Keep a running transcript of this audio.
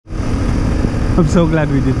I'm so glad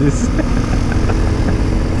we did this.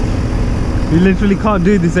 You literally can't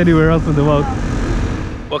do this anywhere else in the world.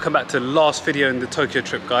 Welcome back to the last video in the Tokyo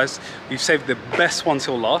trip, guys. We've saved the best one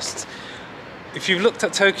till last. If you've looked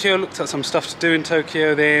at Tokyo, looked at some stuff to do in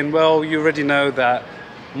Tokyo, then, well, you already know that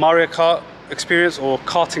Mario Kart experience or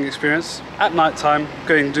karting experience at night time,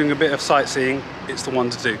 doing a bit of sightseeing, it's the one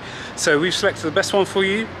to do. So we've selected the best one for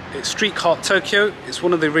you. It's Street Kart Tokyo. It's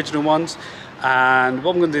one of the original ones. And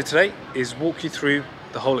what I'm going to do today is walk you through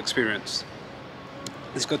the whole experience.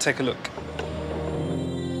 Let's go take a look.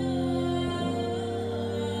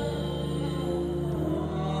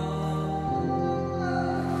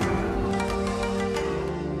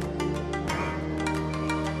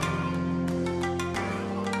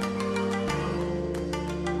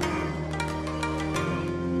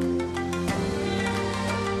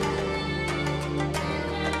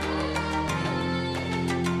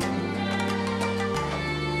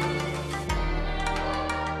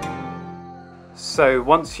 So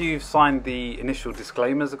once you've signed the initial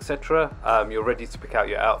disclaimers, etc., you're ready to pick out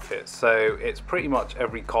your outfit. So it's pretty much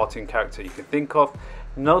every cartoon character you can think of.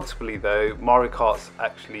 Notably though, Mario Kart's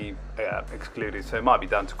actually excluded, so it might be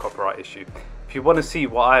down to copyright issue. If you want to see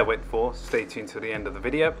what I went for, stay tuned to the end of the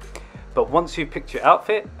video. But once you've picked your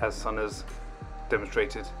outfit, as Sun has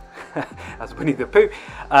demonstrated as Winnie the Pooh,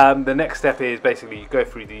 the next step is basically you go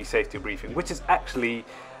through the safety briefing, which is actually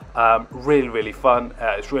really fun.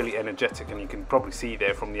 It's really energetic, and you can probably see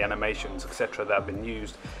there from the animations, etc., that have been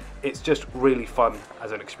used. It's just really fun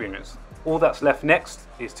as an experience. All that's left next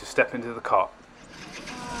is to step into the kart.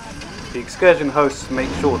 The excursion hosts make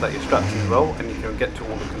sure that you're strapped in well and you can get to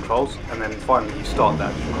all the controls, and then finally you start the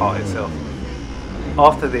actual kart itself.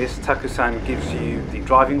 After this, Taku-san gives you the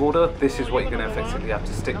driving order. This is what you're going to effectively have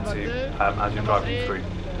to stick to as you're driving through.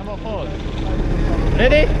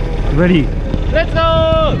 Ready? Ready. Let's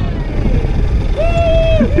go!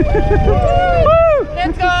 Woo!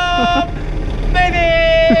 Let's go! Baby!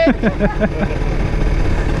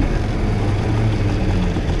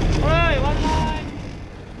 Alright, one line!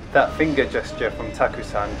 That finger gesture from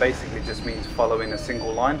Taku-san basically just means following a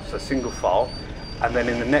single line, so single file. And then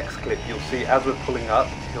in the next clip, you'll see as we're pulling up,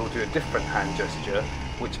 he'll do a different hand gesture,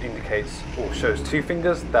 which indicates or shows two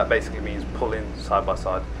fingers. That basically means pull in side by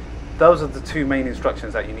side. Those are the two main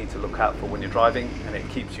instructions that you need to look out for when you're driving, and it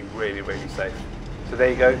keeps you really safe. So there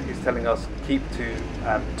you go, he's telling us keep two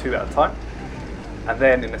at a time. And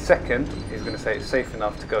then in a second, he's going to say it's safe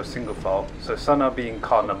enough to go single file. So Sana being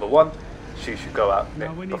car number one, she should go out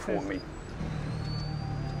before me.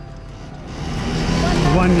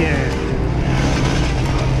 1 year.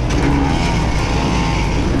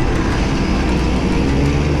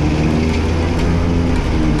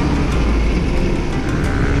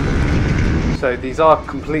 So these are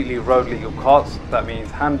completely road legal karts. That means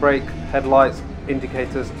handbrake, headlights,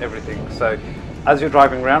 indicators, everything. So as you're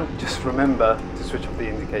driving around, just remember to switch off the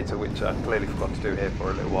indicator, which I clearly forgot to do here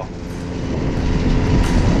for a little while.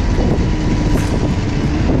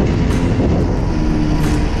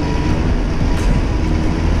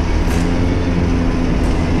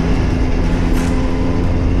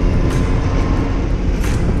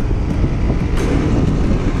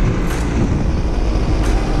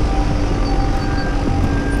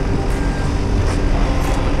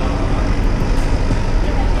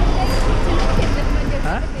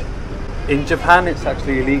 In Japan, it's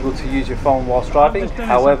actually illegal to use your phone whilst driving.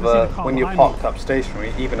 However, when you're parked up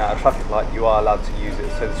stationary, even at a traffic light, you are allowed to use it.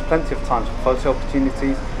 So there's plenty of times for photo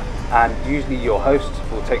opportunities, and usually your host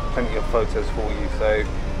will take plenty of photos for you. So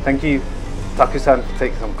thank you, Taku-san, for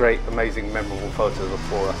taking some great, amazing, memorable photos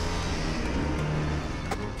for us.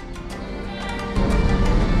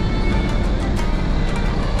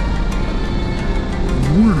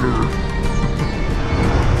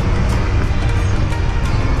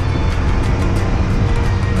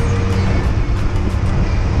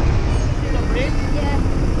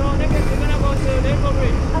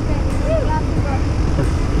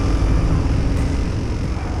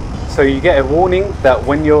 So you get a warning that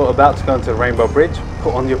when you're about to go into Rainbow Bridge,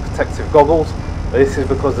 put on your protective goggles. This is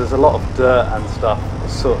because there's a lot of dirt and stuff,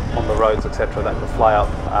 soot on the roads, etc., that can fly up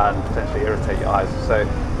and potentially irritate your eyes. So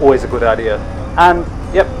always a good idea. And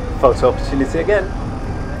yep, photo opportunity again.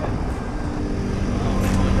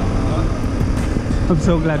 I'm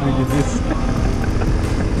so glad we did this.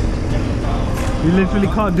 You literally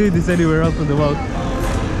can't do this anywhere else in the world.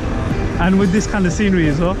 And with this kind of scenery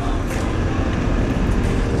as well.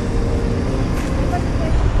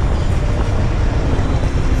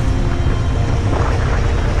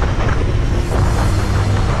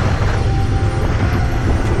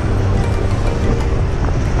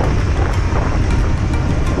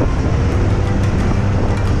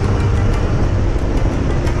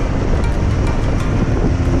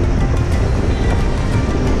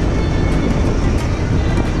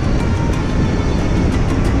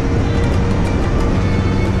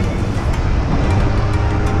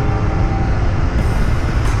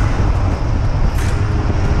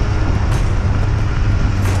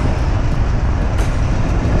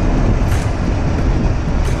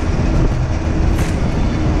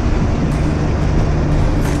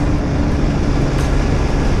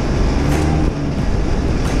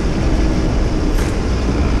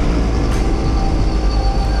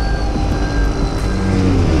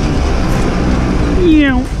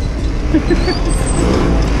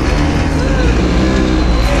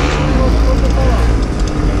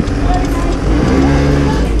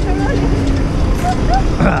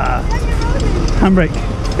 Handbrake.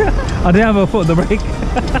 I didn't have a foot on the brake.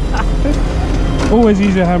 Always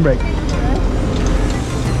use your handbrake.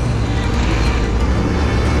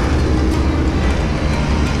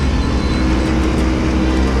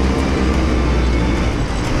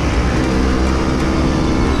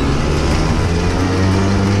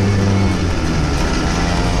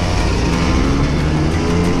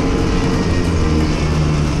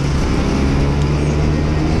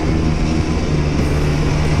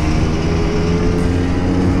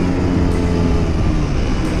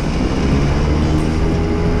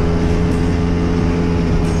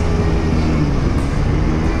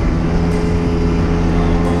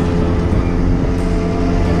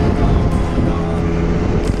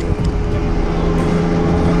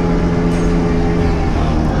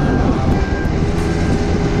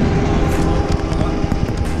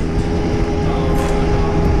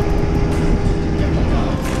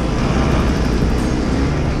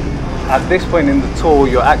 At this point in the tour,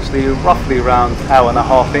 you're actually roughly around an hour and a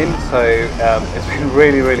half in, so it's been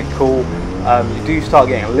really cool. You do start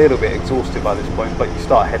getting a little bit exhausted by this point, but you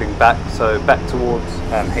start heading back, so back towards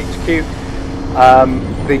HQ.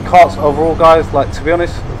 The karts overall, guys, like, to be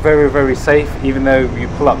honest, very safe, even though you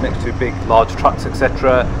pull up next to big large trucks,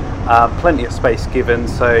 etc. Plenty of space given,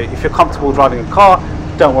 so if you're comfortable driving a car,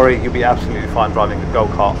 don't worry, you'll be absolutely fine driving a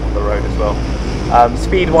go-kart on the road as well.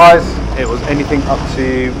 Speed wise, it was anything up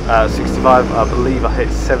to 65. I believe I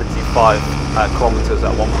hit 75 kilometers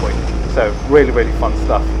at one point, so really fun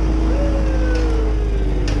stuff.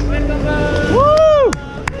 Woo!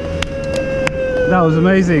 That was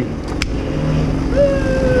amazing.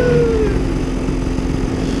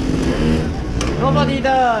 Nobody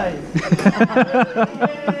dies.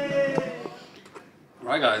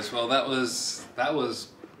 Right, guys. Well, that was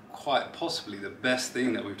quite possibly the best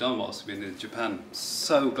thing that we've done whilst we've been in Japan.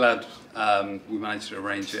 So glad we managed to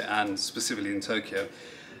arrange it, and specifically in Tokyo.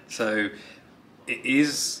 So it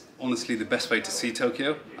is honestly the best way to see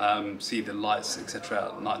Tokyo, see the lights,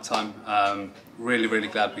 etc. at night time. Really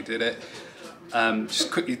glad we did it.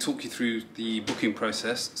 Just quickly talk you through the booking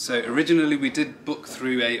process. So originally we did book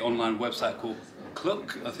through a online website called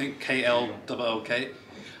Klook, I think, K-L-O-O-K.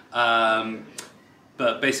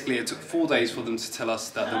 But basically it took 4 days for them to tell us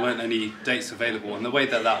that there weren't any dates available, and the way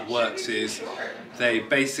that that works is they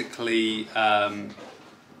basically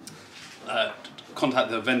contact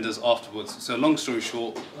the vendors afterwards. So long story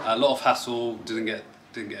short, a lot of hassle, didn't get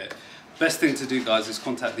it. Best thing to do, guys, is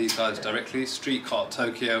contact these guys directly, Street Kart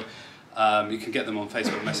Tokyo. You can get them on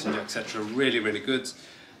Facebook Messenger, etc. Really good.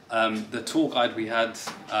 The tour guide we had,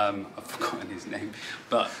 I've forgotten his name,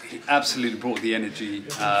 but he absolutely brought the energy,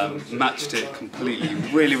 matched it completely.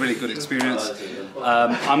 Really good experience.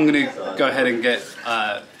 I'm going to go ahead and get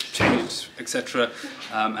changed, etc.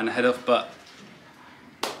 And head off, but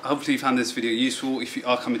hopefully you found this video useful. If you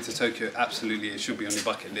are coming to Tokyo, absolutely it should be on your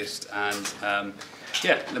bucket list. And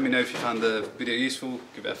yeah, let me know if you found the video useful.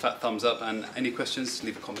 Give it a fat thumbs up, and any questions,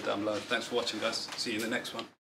 leave a comment down below. Thanks for watching, guys. See you in the next one.